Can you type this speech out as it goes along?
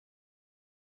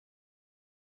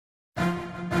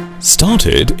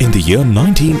Started in the year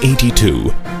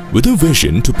 1982 with a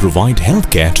vision to provide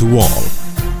healthcare to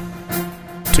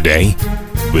all. Today,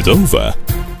 with over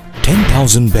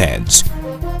 10,000 beds,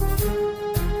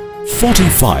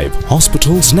 45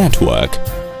 hospitals network,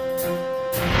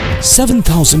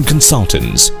 7,000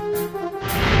 consultants,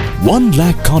 1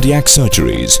 lakh cardiac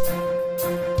surgeries,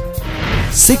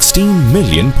 16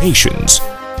 million patients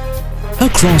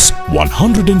across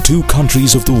 102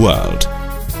 countries of the world.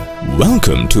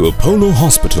 Welcome to Apollo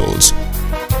Hospitals,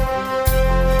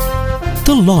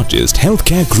 the largest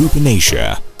healthcare group in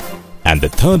Asia and the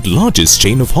third largest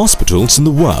chain of hospitals in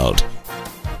the world,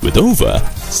 with over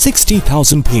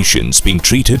 60,000 patients being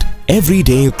treated every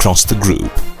day across the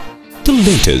group. The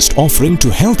latest offering to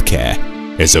healthcare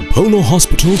is Apollo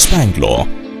Hospitals Bangalore,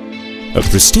 a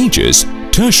prestigious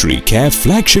tertiary care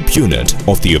flagship unit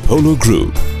of the Apollo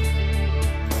Group.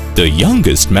 The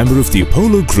youngest member of the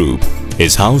Apollo Group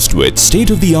is housed with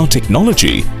state-of-the-art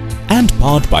technology and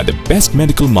powered by the best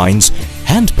medical minds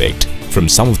handpicked from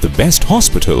some of the best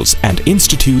hospitals and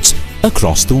institutes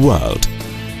across the world.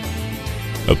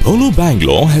 Apollo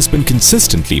Bangalore has been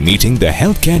consistently meeting the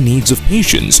healthcare needs of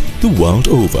patients the world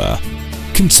over.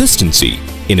 Consistency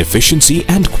in efficiency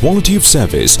and quality of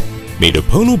service made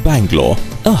Apollo Bangalore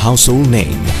a household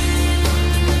name.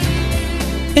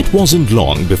 It wasn't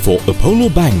long before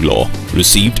Apollo Bangalore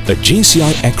received a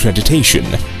JCI accreditation,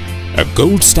 a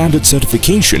gold standard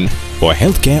certification for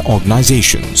healthcare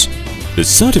organizations. The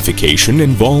certification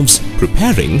involves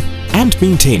preparing and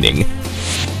maintaining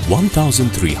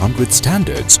 1,300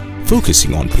 standards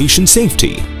focusing on patient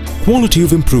safety, quality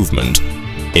of improvement,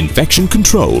 infection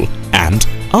control and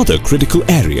other critical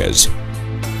areas.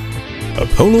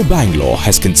 Apollo Bangalore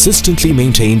has consistently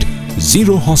maintained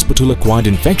zero hospital-acquired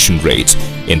infection rates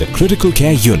in the critical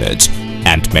care units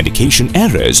and medication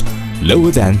errors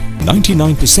lower than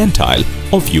 99th percentile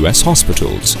of US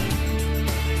hospitals.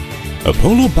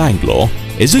 Apollo Bangalore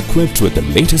is equipped with the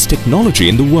latest technology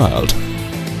in the world.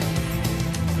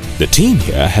 The team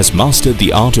here has mastered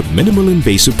the art of minimal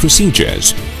invasive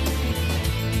procedures.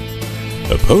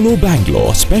 Apollo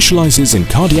Bangalore specializes in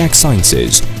cardiac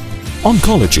sciences,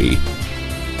 oncology,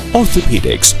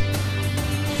 orthopedics,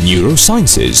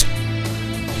 neurosciences,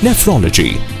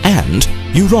 nephrology and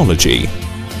urology,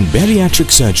 bariatric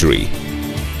surgery,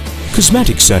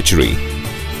 cosmetic surgery,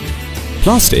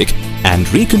 plastic and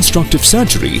reconstructive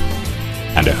surgery,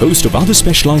 and a host of other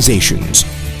specializations.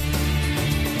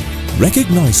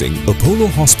 Recognizing Apollo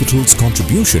Hospital's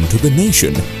contribution to the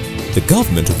nation, the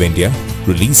Government of India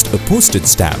released a postage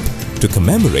stamp to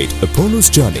commemorate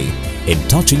Apollo's journey in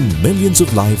touching millions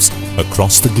of lives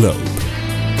across the globe.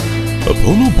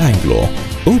 Apollo Bangalore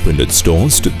opened its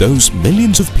doors to those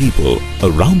millions of people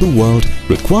around the world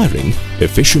requiring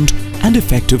efficient and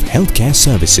effective healthcare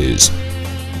services.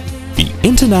 The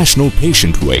International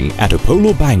Patient Wing at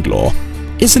Apollo Bangalore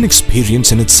is an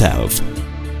experience in itself.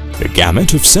 The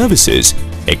gamut of services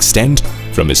extend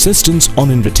from assistance on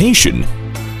invitation,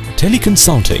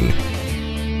 teleconsulting,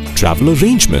 travel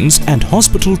arrangements and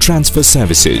hospital transfer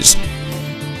services,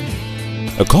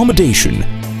 accommodation,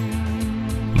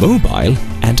 mobile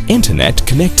and internet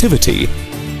connectivity,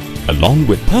 along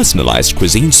with personalized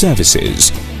cuisine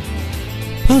services.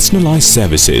 Personalized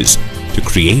services to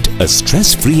create a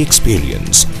stress-free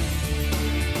experience.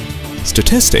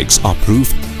 Statistics are proof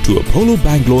to Apollo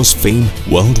Bangalore's fame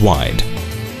worldwide.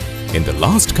 In the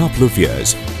last couple of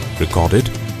years, recorded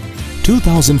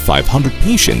 2,500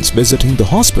 patients visiting the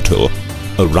hospital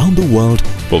around the world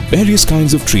for various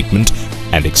kinds of treatment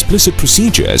and explicit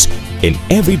procedures in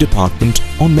every department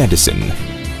on medicine.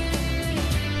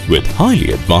 With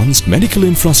highly advanced medical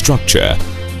infrastructure,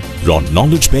 broad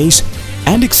knowledge base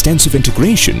and extensive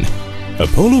integration,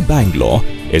 Apollo Bangalore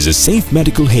is a safe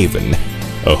medical haven,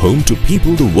 a home to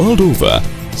people the world over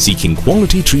seeking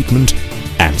quality treatment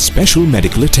and special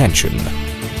medical attention.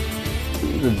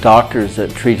 The doctors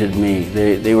that treated me,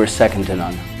 they were second to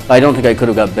none. I don't think I could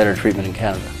have got better treatment in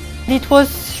Canada. It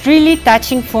was really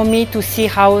touching for me to see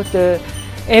how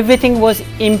everything was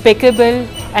impeccable,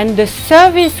 and the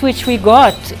service which we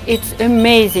got, it's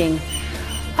amazing.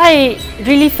 I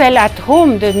really felt at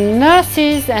home. The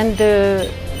nurses and the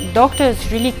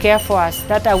doctors really care for us.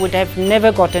 That I would have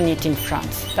never gotten it in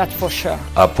France, that's for sure.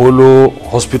 Apollo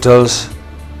Hospitals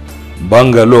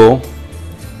Bangalore,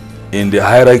 in the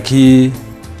hierarchy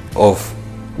of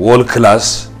world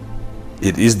class,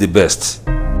 it is the best.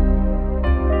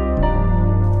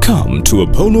 Come to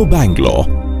Apollo Bangalore,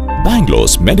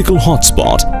 Bangalore's medical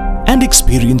hotspot, and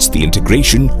experience the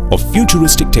integration of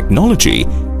futuristic technology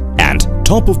and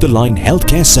top-of-the-line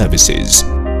healthcare services.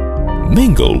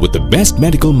 Mingle with the best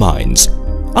medical minds,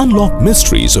 unlock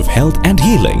mysteries of health and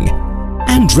healing,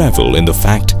 and revel in the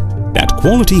fact that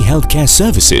quality healthcare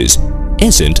services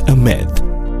isn't a myth,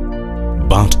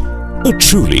 but a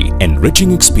truly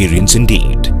enriching experience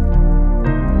indeed.